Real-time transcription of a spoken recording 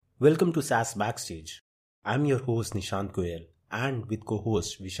Welcome to SaaS Backstage. I'm your host Nishant Goyal, and with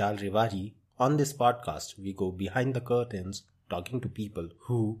co-host Vishal Rewari. On this podcast, we go behind the curtains talking to people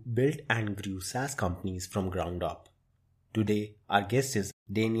who built and grew SaaS companies from ground up. Today, our guest is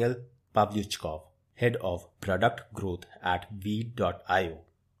Daniil Pavliuchkov, head of product growth at Weed.io,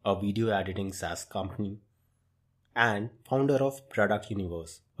 a video editing SaaS company, and founder of Product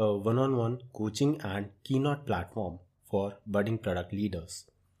Universe, a one-on-one coaching and keynote platform for budding product leaders.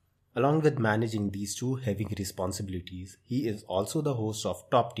 Along with managing these two heavy responsibilities, he is also the host of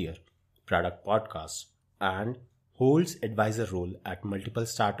Top Tier Product Podcasts and holds advisor role at multiple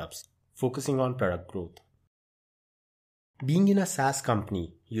startups focusing on product growth. Being in a SaaS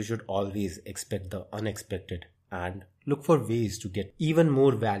company, you should always expect the unexpected and look for ways to get even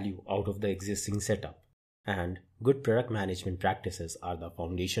more value out of the existing setup. And good product management practices are the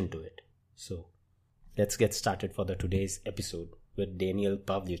foundation to it. So, let's get started for the today's episode with Daniil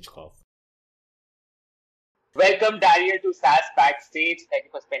Pavliuchkov. Welcome, Daniel, to SaaS Backstage. Thank you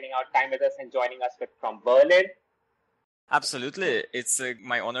for spending our time with us and joining us from Berlin. Absolutely. It's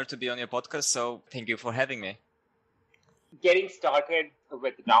my honor to be on your podcast, so thank you for having me. Getting started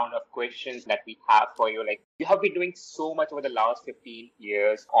with the round of questions that we have for you. You have been doing so much over the last 15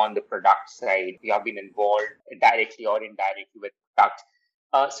 years on the product side. You have been involved directly or indirectly with product.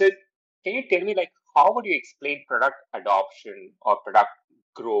 So can you tell me, how would you explain product adoption or product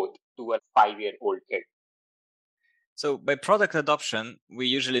growth to a 5-year-old kid? So by product adoption, we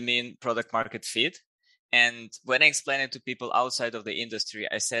usually mean product market fit. And when I explain it to people outside of the industry,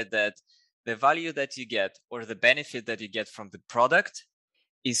 I said that the value that you get or the benefit that you get from the product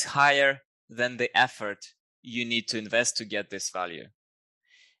is higher than the effort you need to invest to get this value.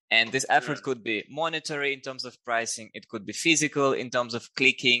 And this effort could be monetary in terms of pricing. It could be physical in terms of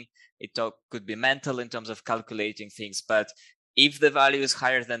clicking. It could be mental in terms of calculating things. But if the value is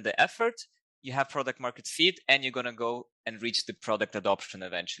higher than the effort, you have product market fit and you're going to go and reach the product adoption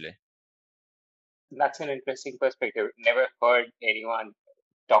eventually. That's an interesting perspective. Never heard anyone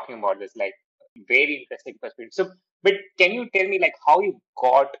talking about this, very interesting perspective. So, but can you tell me how you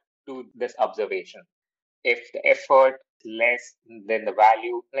got to this observation? If the effort is less than the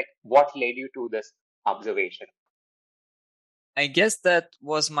value, what led you to this observation? I guess that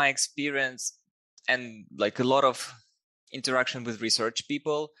was my experience and a lot of interaction with research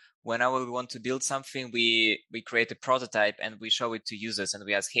people. Whenever we want to build something, we create a prototype and we show it to users and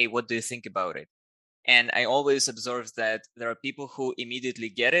we ask, hey, what do you think about it? And I always observe that there are people who immediately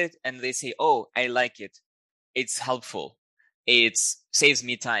get it and they say, oh, I like it. It's helpful. It saves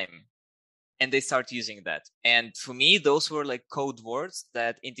me time. And they start using that. And for me, those were code words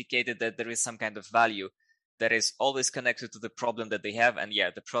that indicated that there is some kind of value that is always connected to the problem that they have. And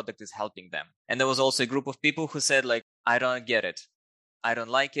the product is helping them. And there was also a group of people who said I don't get it. I don't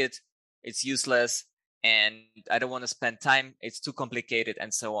like it. It's useless. And I don't want to spend time. It's too complicated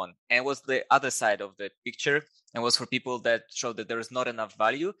and so on. And it was the other side of the picture. And was for people that showed that there is not enough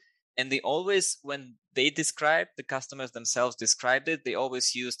value. And they always, when they described, the customers themselves described it, they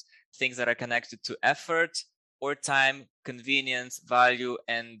always used things that are connected to effort or time, convenience, value.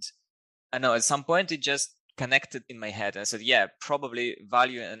 And I know at some point it just connected in my head. And I said, probably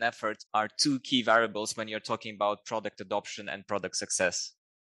value and effort are two key variables when you're talking about product adoption and product success.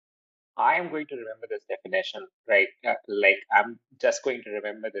 I am going to remember this definition, right? I'm just going to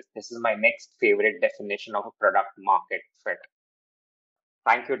remember this. This is my next favorite definition of a product market fit.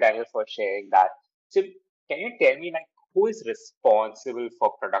 Thank you, Daniel, for sharing that. So can you tell me, who is responsible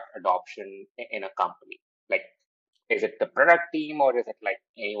for product adoption in a company? Is it the product team or is it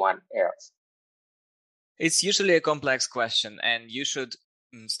anyone else? It's usually a complex question and you should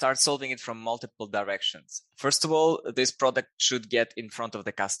start solving it from multiple directions. First of all, this product should get in front of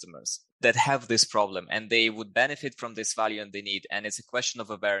the customers that have this problem and they would benefit from this value and they need. And it's a question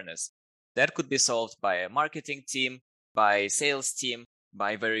of awareness. That could be solved by a marketing team, by a sales team,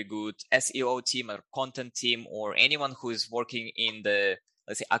 by a very good SEO team or content team or anyone who is working in the,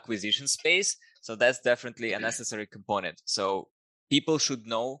 let's say, acquisition space. So that's definitely a necessary component. So people should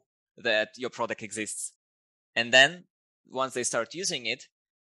know that your product exists. And then once they start using it,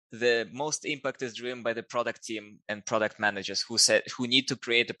 the most impact is driven by the product team and product managers who need to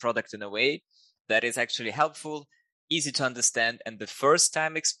create a product in a way that is actually helpful, easy to understand. And the first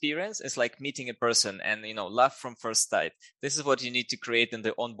time experience is like meeting a person and, love from first sight. This is what you need to create in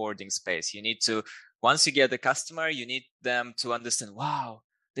the onboarding space. You need to, once you get the customer, you need them to understand, wow,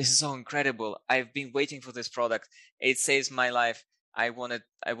 this is so incredible. I've been waiting for this product. It saves my life. I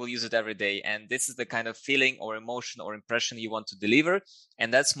will use it every day. And this is the kind of feeling or emotion or impression you want to deliver.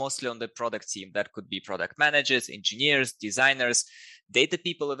 And that's mostly on the product team. That could be product managers, engineers, designers, data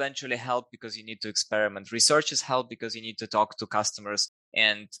people eventually help because you need to experiment. Researchers help because you need to talk to customers.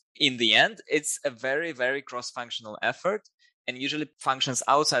 And in the end, it's a very, very cross-functional effort. And usually functions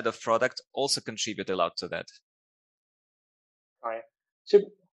outside of product also contribute a lot to that. All right. So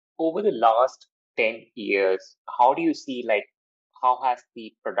over the last 10 years, how do you see how has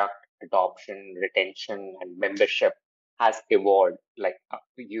the product adoption, retention, and membership has evolved?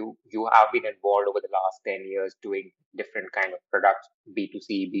 You have been involved over the last 10 years doing different kind of products,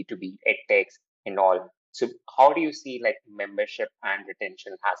 B2C, B2B, edtechs, and all. So how do you see membership and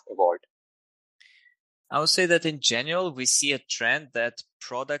retention has evolved? I would say that in general, we see a trend that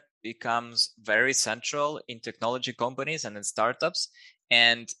product becomes very central in technology companies and in startups.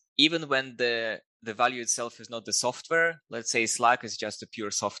 And even when the value itself is not the software, let's say Slack is just a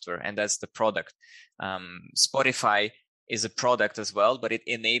pure software, and that's the product. Spotify is a product as well, but it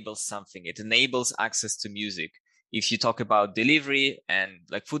enables something. It enables access to music. If you talk about delivery and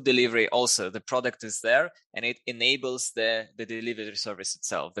like food delivery, also the product is there and it enables the delivery service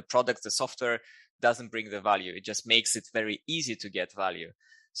itself. The product, the software doesn't bring the value. It just makes it very easy to get value.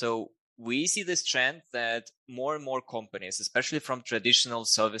 So we see this trend that more and more companies, especially from traditional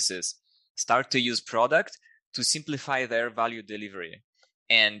services, start to use product to simplify their value delivery.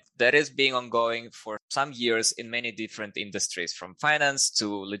 And that is being ongoing for some years in many different industries, from finance to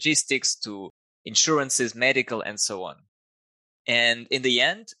logistics to insurances, medical, and so on. And in the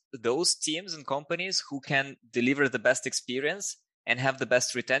end, those teams and companies who can deliver the best experience and have the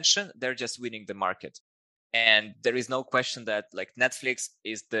best retention, they're just winning the market. And there is no question that Netflix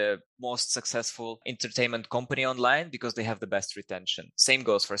is the most successful entertainment company online because they have the best retention. Same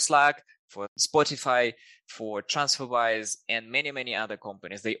goes for Slack, for Spotify, for TransferWise, and many, many other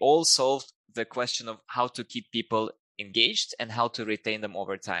companies. They all solved the question of how to keep people engaged and how to retain them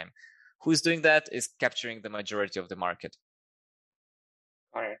over time. Who's doing that is capturing the majority of the market.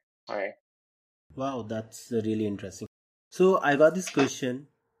 All right. Wow, that's really interesting. So I got this question.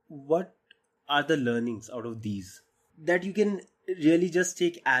 What are the learnings out of these that you can really just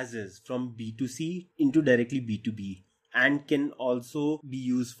take as is from B2C into directly B2B and can also be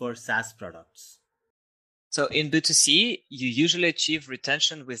used for SaaS products? So in B2C, you usually achieve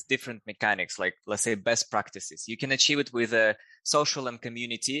retention with different mechanics, like let's say best practices. You can achieve it with a social and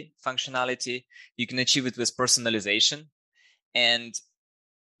community functionality. You can achieve it with personalization. And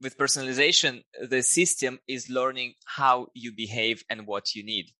with personalization, the system is learning how you behave and what you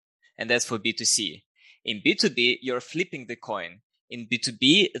need. And that's for B2C. In B2B, you're flipping the coin. In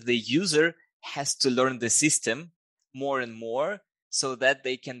B2B, the user has to learn the system more and more so that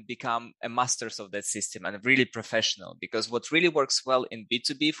they can become a masters of that system and really professional. Because what really works well in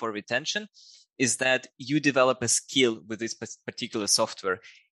B2B for retention is that you develop a skill with this particular software.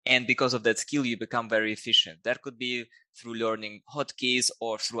 And because of that skill, you become very efficient. That could be through learning hotkeys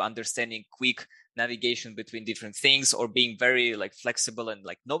or through understanding quick navigation between different things or being very flexible and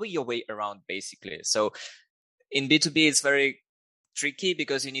knowing your way around basically. So in B2B, it's very tricky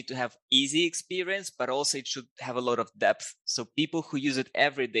because you need to have easy experience, but also it should have a lot of depth. So people who use it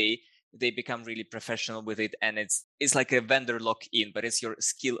every day, they become really professional with it. And it's like a vendor lock-in, but it's your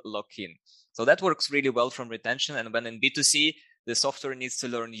skill lock-in. So that works really well from retention. And when in B2C, the software needs to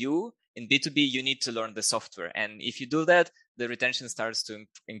learn you. In B2B, you need to learn the software. And if you do that, the retention starts to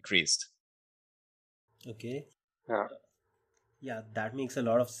increase. Okay. Yeah. Yeah, that makes a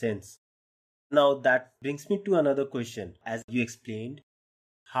lot of sense. Now that brings me to another question. As you explained,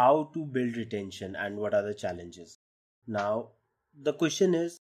 how to build retention and what are the challenges. Now, the question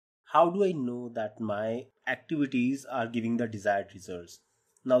is, how do I know that my activities are giving the desired results?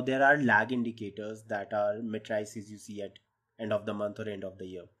 Now, there are lag indicators that are matrices you see at end of the month or end of the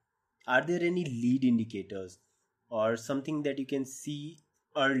year. Are there any lead indicators or something that you can see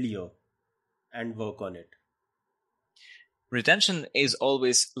earlier and work on it? Retention is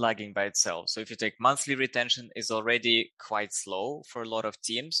always lagging by itself. So if you take monthly retention is already quite slow for a lot of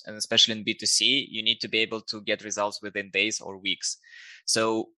teams, and especially in B2C, you need to be able to get results within days or weeks.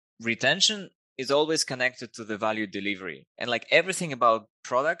 So retention is always connected to the value delivery. And everything about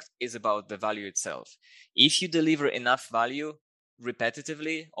product is about the value itself. If you deliver enough value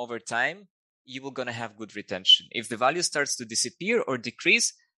repetitively over time, you will gonna have good retention. If the value starts to disappear or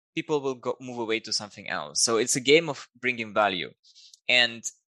decrease, people will move away to something else. So it's a game of bringing value. And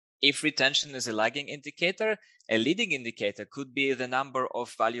if retention is a lagging indicator, a leading indicator could be the number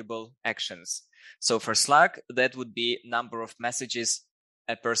of valuable actions. So for Slack, that would be number of messages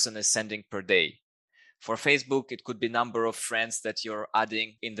a person is sending per day. For Facebook, it could be number of friends that you're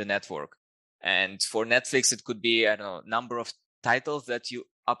adding in the network. And for Netflix, it could be, I don't know, number of titles that you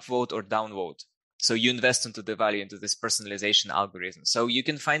upvote or downvote. So you invest into the value, into this personalization algorithm. So you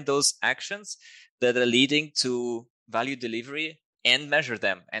can find those actions that are leading to value delivery and measure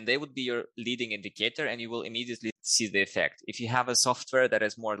them. And they would be your leading indicator, and you will immediately see the effect. If you have a software that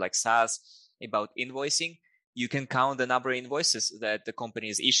is more like SaaS about invoicing, you can count the number of invoices that the company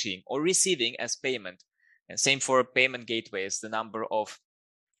is issuing or receiving as payment. And same for payment gateways, the number of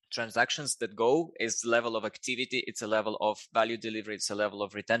transactions that go is the level of activity, it's a level of value delivery, it's a level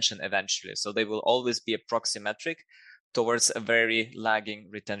of retention eventually. So they will always be a proxy metric towards a very lagging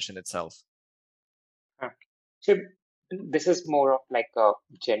retention itself. So this is more of like a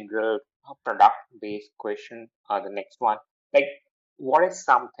general product-based question. The next one, like, what is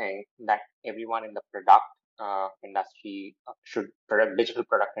something that everyone in the product industry digital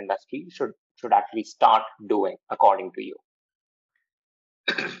product industry should actually start doing according to you?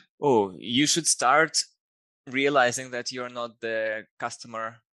 Oh, you should start realizing that you're not the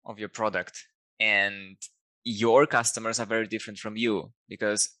customer of your product, and your customers are very different from you,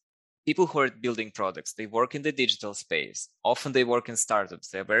 because people who are building products, they work in the digital space. Often they work in startups.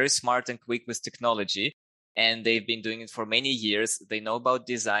 They're very smart and quick with technology, and they've been doing it for many years. They know about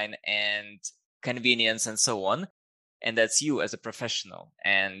design and convenience and so on. And that's you as a professional.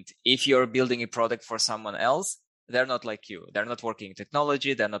 And if you're building a product for someone else, they're not like you. They're not working in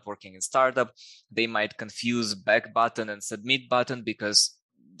technology. They're not working in startup. They might confuse back button and submit button because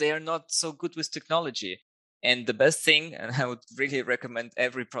they are not so good with technology. And the best thing, and I would really recommend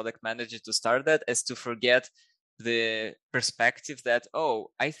every product manager to start that, is to forget the perspective that,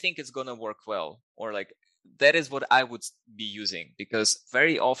 oh, I think it's going to work well, or like, that is what I would be using, because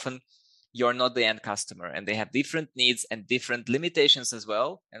very often you're not the end customer, and they have different needs and different limitations as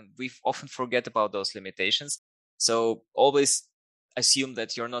well. And we often forget about those limitations. So always assume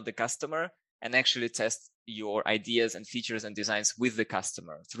that you're not the customer, and actually test your ideas and features and designs with the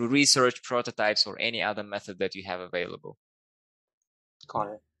customer through research, prototypes, or any other method that you have available. Got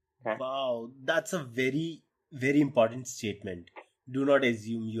it. Okay. Wow, that's a very, very important statement. Do not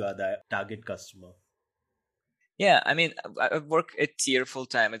assume you are the target customer. Yeah, I mean, I work at Tier full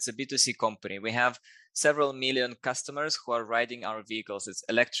time. It's a B2C company. We have several million customers who are riding our vehicles. It's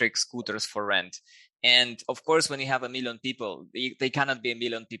electric scooters for rent. And of course, when you have a million people, they cannot be a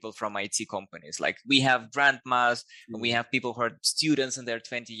million people from IT companies. Like, we have grandmas, we have people who are students and they're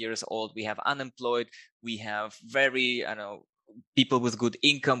 20 years old. We have unemployed. We have very, people with good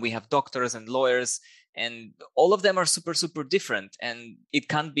income. We have doctors and lawyers, and all of them are super, super different. And it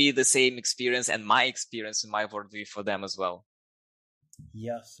can't be the same experience and my experience and my worldview for them as well.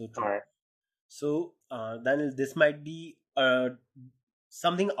 Yeah, so true. All right. So, Daniel, this might be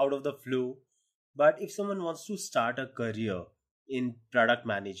something out of the flow, but if someone wants to start a career in product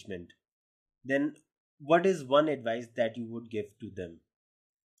management, then what is one advice that you would give to them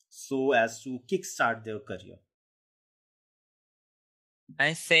so as to kickstart their career?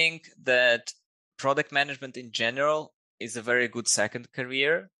 I think that product management in general is a very good second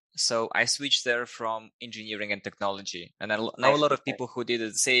career. So I switched there from engineering and technology. And I know a lot of people who did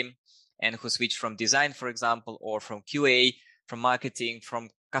the same, and who switched from design, for example, or from QA, from marketing, from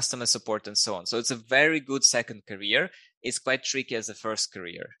customer support, and so on. So it's a very good second career. It's quite tricky as a first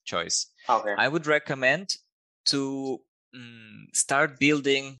career choice. Okay. I would recommend to start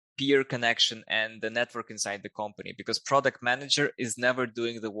building peer connection and the network inside the company, because product manager is never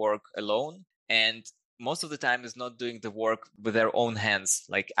doing the work alone, and most of the time is not doing the work with their own hands,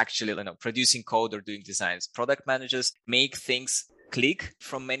 like actually producing code or doing designs. Product managers make things click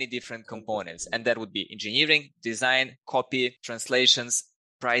from many different components, and that would be engineering, design, copy, translations,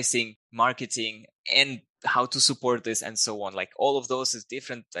 pricing, marketing, and how to support this, and so on. Like, all of those is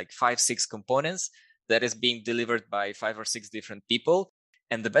different, like 5-6 components that is being delivered by 5 or 6 different people.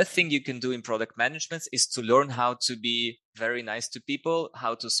 And the best thing you can do in product management is to learn how to be very nice to people,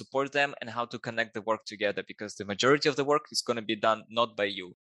 how to support them, and how to connect the work together, because the majority of the work is going to be done not by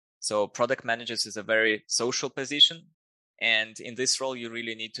you. So product managers is a very social position. And in this role, you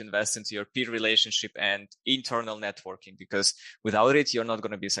really need to invest into your peer relationship and internal networking, because without it, you're not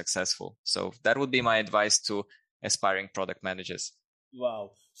going to be successful. So that would be my advice to aspiring product managers.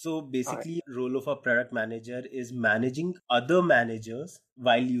 Wow. So basically, role of a product manager is managing other managers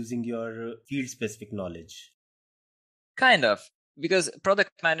while using your field specific knowledge. Kind of, because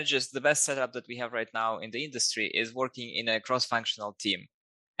product managers, the best setup that we have right now in the industry is working in a cross-functional team.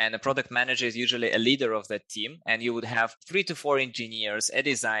 And a product manager is usually a leader of that team. And you would have 3 to 4 engineers, a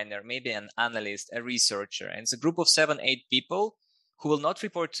designer, maybe an analyst, a researcher. And it's a group of 7-8 people who will not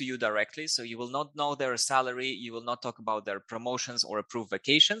report to you directly. So you will not know their salary. You will not talk about their promotions or approved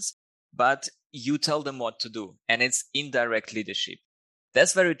vacations, but you tell them what to do. And it's indirect leadership.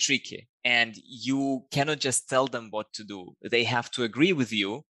 That's very tricky. And you cannot just tell them what to do. They have to agree with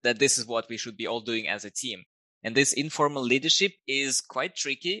you that this is what we should be all doing as a team. And this informal leadership is quite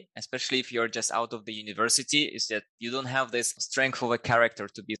tricky, especially if you're just out of the university, is that you don't have this strength of a character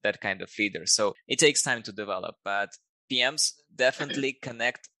to be that kind of leader. So it takes time to develop, but PMs definitely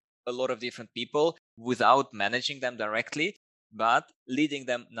connect a lot of different people without managing them directly, but leading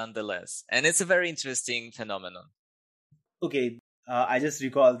them nonetheless. And it's a very interesting phenomenon. Okay, I just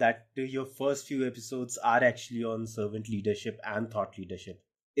recall that your first few episodes are actually on servant leadership and thought leadership.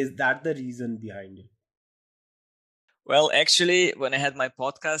 Is that the reason behind it? Well, actually, when I had my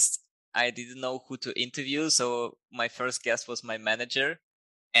podcast, I didn't know who to interview. So my first guest was my manager,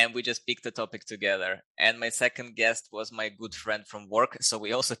 and we just picked the topic together. And my second guest was my good friend from work. So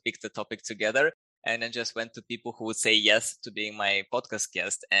we also picked the topic together. And then just went to people who would say yes to being my podcast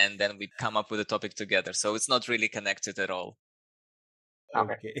guest. And then we come up with a topic together. So it's not really connected at all.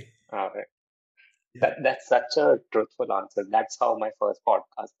 Okay. All right. That's such a truthful answer. That's how my first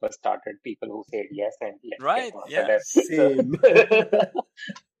podcast was started. People who said yes and let's Right. get on Yeah. to them. Same.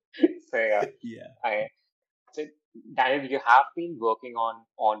 So yeah. Yeah. So Daniel, you have been working on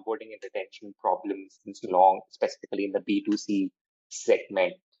onboarding and retention problems since long, specifically in the B2C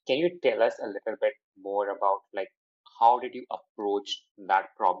segment. Can you tell us a little bit more about like how did you approach that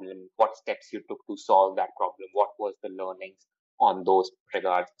problem? What steps you took to solve that problem? What was the learnings on those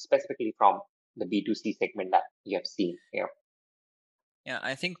regards, specifically from the B2C segment that you have seen here? Yeah,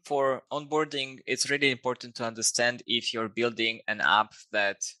 I think for onboarding, it's really important to understand if you're building an app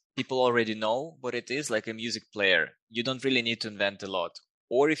that people already know what it is, like a music player. You don't really need to invent a lot.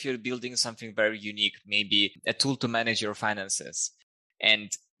 Or if you're building something very unique, maybe a tool to manage your finances. And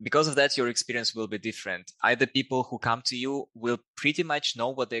because of that, your experience will be different. Either people who come to you will pretty much know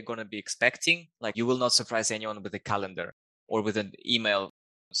what they're going to be expecting. Like you will not surprise anyone with a calendar or with an email.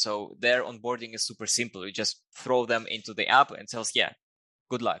 So their onboarding is super simple. You just throw them into the app and tells, yeah,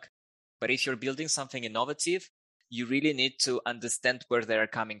 good luck. But if you're building something innovative, you really need to understand where they're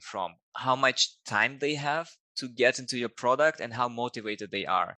coming from, how much time they have to get into your product and how motivated they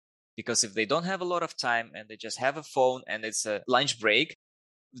are. Because if they don't have a lot of time and they just have a phone and it's a lunch break,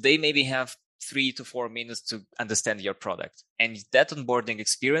 they maybe have 3 to 4 minutes to understand your product. And that onboarding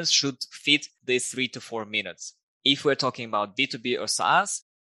experience should fit these 3 to 4 minutes. If we're talking about B2B or SaaS,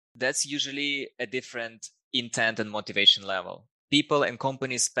 that's usually a different intent and motivation level. People and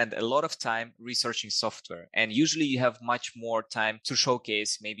companies spend a lot of time researching software, and usually you have much more time to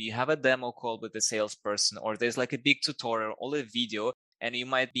showcase. Maybe you have a demo call with the salesperson, or there's like a big tutorial or a video, and you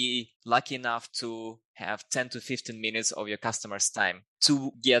might be lucky enough to have 10 to 15 minutes of your customer's time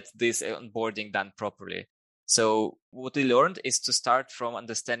to get this onboarding done properly. So what we learned is to start from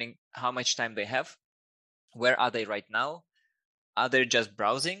understanding how much time they have, where are they right now, are they just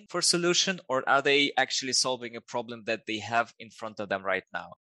browsing for solution, or are they actually solving a problem that they have in front of them right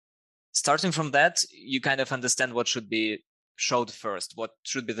now? Starting from that, you kind of understand what should be showed first, what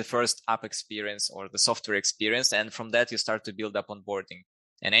should be the first app experience or the software experience. And from that, you start to build up onboarding.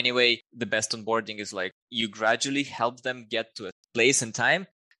 And anyway, the best onboarding is like you gradually help them get to a place and time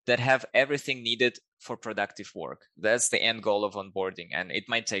that have everything needed for productive work. That's the end goal of onboarding. And it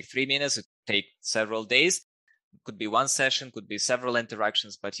might take 3 minutes, it take several days. Could be one session, could be several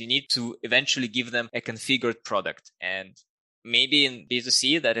interactions, but you need to eventually give them a configured product. And maybe in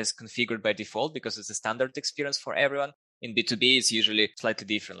B2C that is configured by default because it's a standard experience for everyone. In B2B, it's usually slightly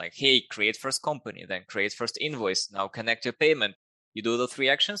different. Like, hey, create first company, then create first invoice. Now connect your payment. You do the 3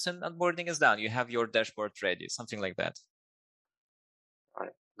 actions and onboarding is done. You have your dashboard ready, something like that. All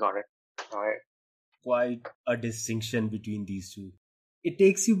right. Got it. All right. Quite a distinction between these two. It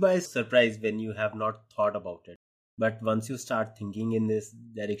takes you by surprise when you have not thought about it. But once you start thinking in this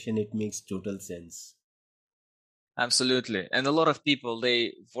direction, it makes total sense. Absolutely. And a lot of people,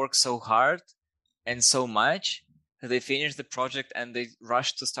 they work so hard and so much that they finish the project and they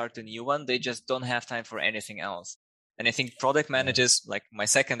rush to start a new one. They just don't have time for anything else. And I think product managers, like my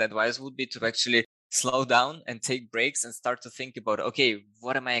second advice would be to actually slow down and take breaks and start to think about, okay,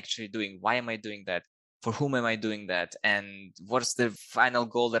 what am I actually doing? Why am I doing that? For whom am I doing that? And what's the final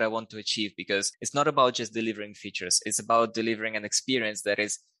goal that I want to achieve? Because it's not about just delivering features. It's about delivering an experience that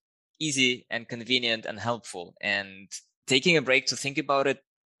is easy and convenient and helpful. And taking a break to think about it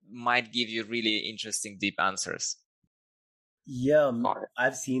might give you really interesting, deep answers. Yeah, Got it.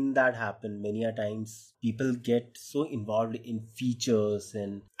 I've seen that happen many a times. People get so involved in features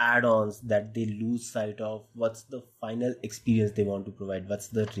and add-ons that they lose sight of what's the final experience they want to provide, what's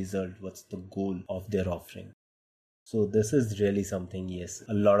the result, what's the goal of their offering. So this is really something, yes,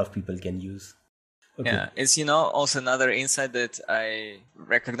 a lot of people can use. Okay. Yeah, it's, also another insight that I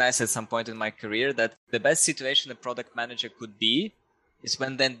recognized at some point in my career, that the best situation a product manager could be is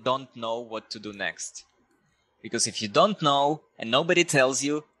when they don't know what to do next. Because if you don't know and nobody tells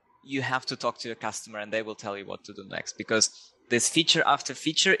you, you have to talk to your customer and they will tell you what to do next. Because this feature after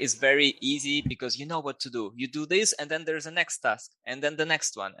feature is very easy because you know what to do. You do this and then there's a next task and then the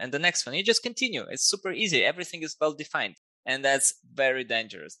next one and the next one. You just continue. It's super easy. Everything is well defined. And that's very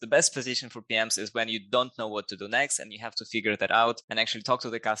dangerous. The best position for PMs is when you don't know what to do next and you have to figure that out and actually talk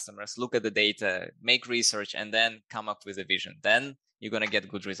to the customers, look at the data, make research, and then come up with a vision. Then you're going to get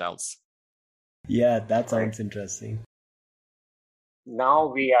good results. Yeah, that sounds interesting.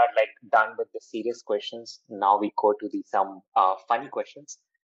 Now we are done with the serious questions. Now we go to some funny questions.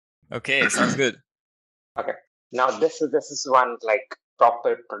 Okay, sounds good. Okay. Now this is one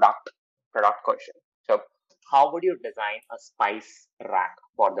proper product question. So how would you design a spice rack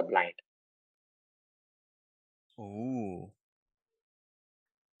for the blind? Ooh.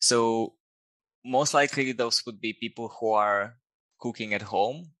 So most likely those would be people who are cooking at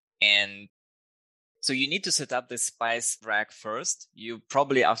home. And so you need to set up the spice rack first. You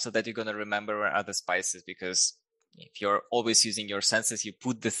probably after that, you're going to remember where are the spices, because if you're always using your senses, you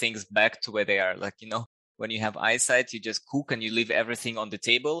put the things back to where they are. Like, when you have eyesight, you just cook and you leave everything on the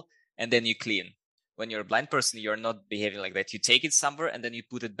table and then you clean. When you're a blind person, you're not behaving like that. You take it somewhere and then you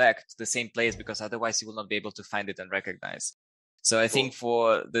put it back to the same place, because otherwise you will not be able to find it and recognize. So I think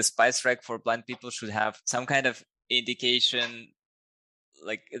for the spice rack for blind people should have some kind of indication,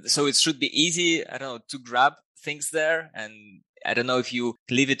 so it should be easy, I don't know, to grab things there. And I don't know if you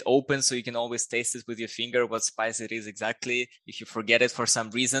leave it open so you can always taste it with your finger, what spice it is exactly. If you forget it for some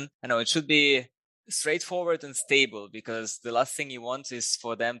reason, I know it should be straightforward and stable, because the last thing you want is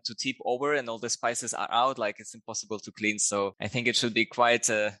for them to tip over and all the spices are out, it's impossible to clean. So I think it should be quite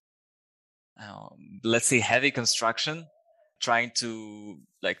a, let's say, heavy construction, trying to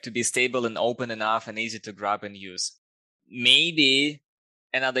to be stable and open enough and easy to grab and use. Maybe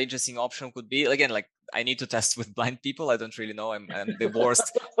another interesting option could be, again, I need to test with blind people. I don't really know. I'm the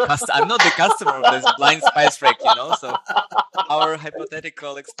worst. I'm not the customer of this blind spice rack, so our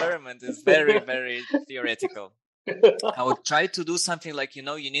hypothetical experiment is very, very theoretical. I would try to do something like, you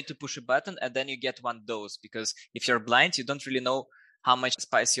need to push a button and then you get one dose, because if you're blind, you don't really know how much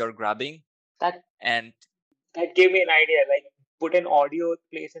spice you're grabbing. That gave me an idea. Put an audio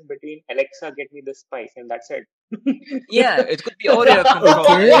place in between. Alexa, get me the spice, and that's it. Yeah, it could be audio control.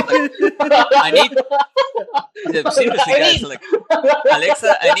 Seriously, guys,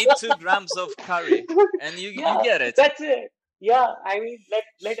 Alexa, I need 2 grams of curry, and you get it. That's it. Yeah, I mean,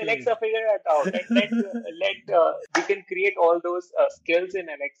 let Alexa figure it out. We can create all those skills in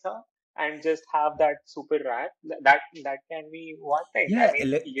Alexa and just have that super rack. That can be one thing. Yeah, I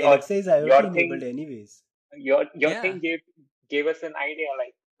mean, Alexa is IoT enabled anyways. Your thing gave us an idea.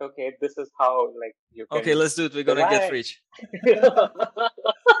 Okay, this is how you can. Okay, let's do it. We're gonna get rich.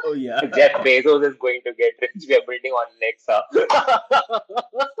 Oh yeah. Jeff Bezos is going to get rich. We are building on Alexa.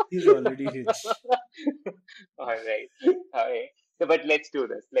 He's already rich. All right. So, but let's do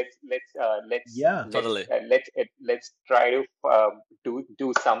this. Totally. Let's try to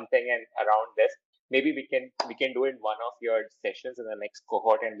do something and around this. Maybe we can do in one of your sessions in the next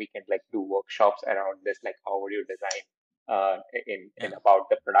cohort, and we can do workshops around this. How would you design in about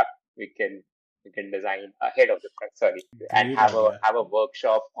the product? We can design ahead of the product. Sorry, and have a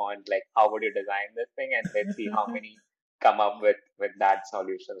workshop on how would you design this thing, and let's see how many come up with that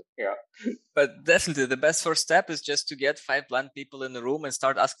solution. Yeah. But definitely the best first step is just to get 5 blind people in the room and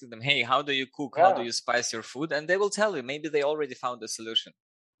start asking them, hey, how do you cook? How do you spice your food? And they will tell you. Maybe they already found the solution.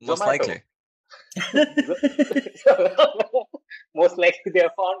 Most likely. Most likely they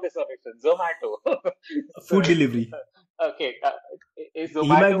have found the solution. Zomato. Food delivery. Okay. Is Zomato? You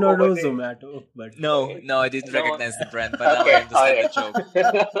might not know Zomato, but no, I didn't recognize the brand, but now I understand the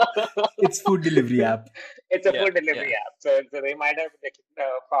joke. It's food delivery app. It's a food delivery app, so they might have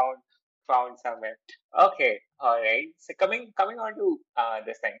found somewhere. Okay, all right. So coming on to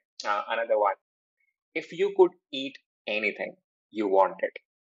this thing, another one. If you could eat anything you wanted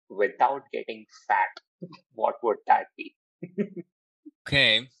without getting fat, what would that be?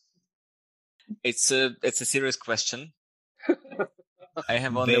 Okay, it's a serious question. I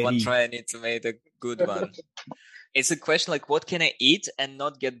have only one try. I need to make a good one. It's a question what can I eat and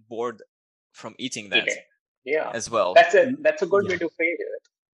not get bored from eating that? Yeah. as well. That's a good way Yeah. to phrase it.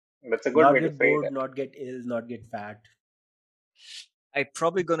 That's a good Not way to get phrase bored, it. not get ill, not get fat. I'm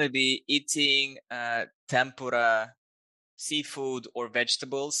probably gonna be eating tempura, seafood, or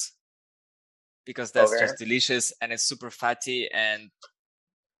vegetables because that's Okay. just delicious and it's super fatty. And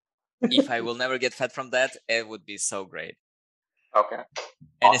if I will never get fat from that, it would be so great. Okay.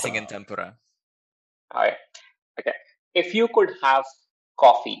 Anything Awesome. in tempura. All right. Okay. If you could have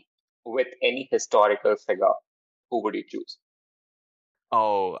coffee with any historical figure, who would you choose?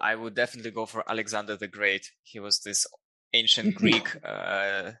 Oh, I would definitely go for Alexander the Great. He was this ancient Greek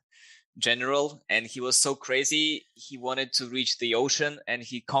general, and he was so crazy. He wanted to reach the ocean, and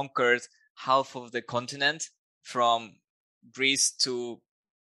he conquered half of the continent from Greece to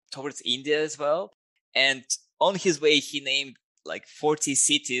towards India as well. And on his way, he named like 40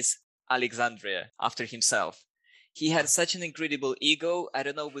 cities Alexandria after himself. He had such an incredible ego. I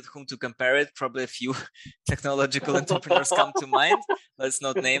don't know with whom to compare it. Probably a few technological entrepreneurs come to mind. Let's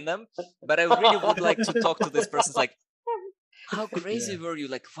not name them. But I really would like to talk to this person. Like, how crazy were you?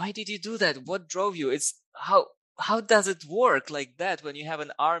 Like, why did you do that? What drove you? It's how does it work like that when you have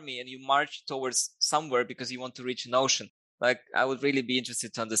an army and you march towards somewhere because you want to reach an ocean? Like, I would really be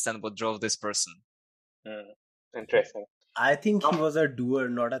interested to understand what drove this person. Interesting. I think he was a doer,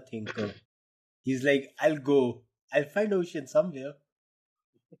 not a thinker. He's like, I'll go. I'll find ocean somewhere.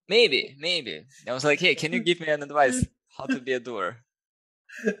 Maybe. I was like, hey, can you give me an advice how to be a doer?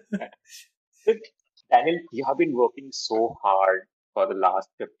 So, Daniel, you have been working so hard for the last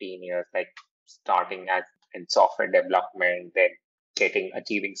 15 years, like starting as in software development, then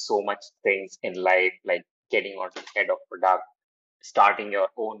achieving so much things in life, like getting onto head of product, starting your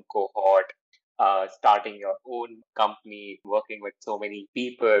own cohort, starting your own company, working with so many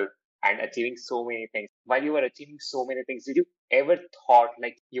people and achieving so many things. While you were achieving so many things, did you ever thought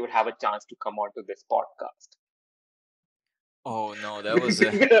like you would have a chance to come onto this podcast? Oh no, that was a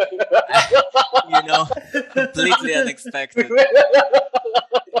completely unexpected.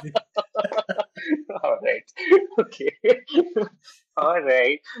 All right. Okay. All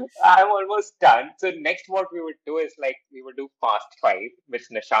right. I'm almost done. So next what we would do is like we would do fast five, which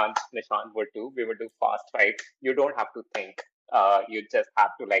Nishant would do. We would do fast five. You don't have to think. You just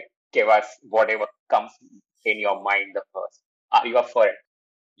have to like give us whatever comes in your mind the first. You are for it.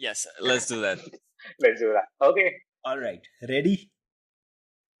 Yes, let's do that. Let's do that. Okay. All right. Ready?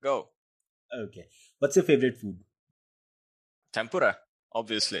 Go. Okay. What's your favorite food? Tempura,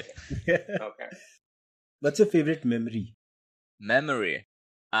 obviously. Okay. What's your favorite memory? Memory.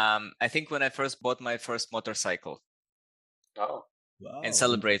 I think when I first bought my first motorcycle Oh. Wow. and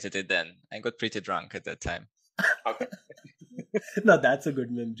celebrated it then. I got pretty drunk at that time. Okay. Now that's a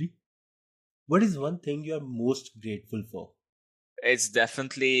good memory. What is one thing you are most grateful for? It's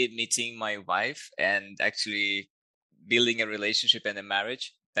definitely meeting my wife and actually building a relationship and a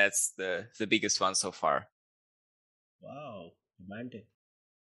marriage. That's the biggest one so far. Wow. Romantic.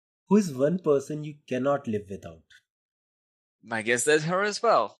 Who is one person you cannot live without? I guess that's her as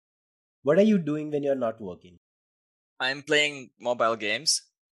well. What are you doing when you're not working? I'm playing mobile games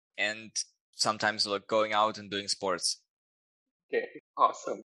and sometimes like going out and doing sports. Okay.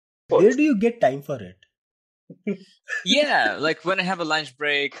 Awesome. Where do you get time for it? Yeah, like when I have a lunch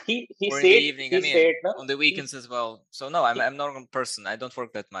break He or in said the evening. no? On the weekends as well. So no, I'm a normal person. I don't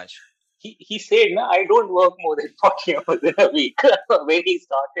work that much. He said, no, I don't work more than 40 hours in a week. When he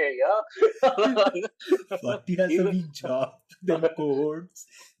started, yeah. 40 has a week job, then cohorts,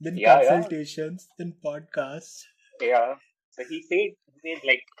 then Yeah. consultations, then podcasts. Yeah. So he said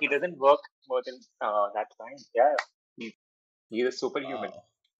like he doesn't work more than that time. Yeah. He's a superhuman.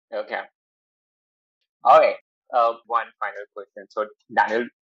 Wow. Okay. All right. One final question. So Daniel,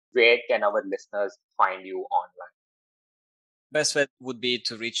 where can our listeners find you online? Best way would be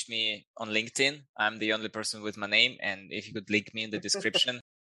to reach me on LinkedIn. I'm the only person with my name. And if you could link me in the description,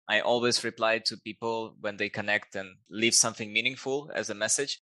 I always reply to people when they connect and leave something meaningful as a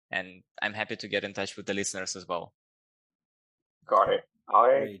message. And I'm happy to get in touch with the listeners as well. Got it. All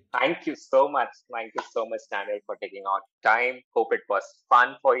right. Great. Thank you so much. Thank you so much, Daniel, for taking out time. Hope it was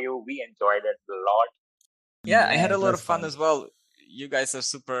fun for you. We enjoyed it a lot. Yeah, I had a it lot was of fun as well. You guys are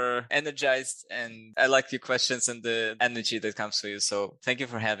super energized and I like your questions and the energy that comes to you. So thank you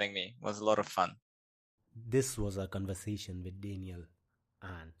for having me. It was a lot of fun. This was our conversation with Daniel,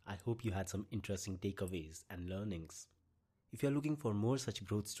 and I hope you had some interesting takeaways and learnings. If you're looking for more such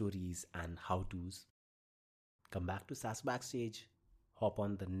growth stories and how-tos, come back to SaaS Backstage, hop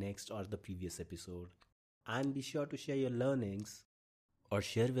on the next or the previous episode, and be sure to share your learnings or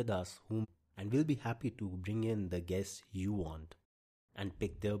share with us whom, and we'll be happy to bring in the guests you want. and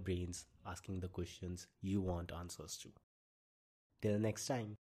pick their brains asking the questions you want answers to. Till next time.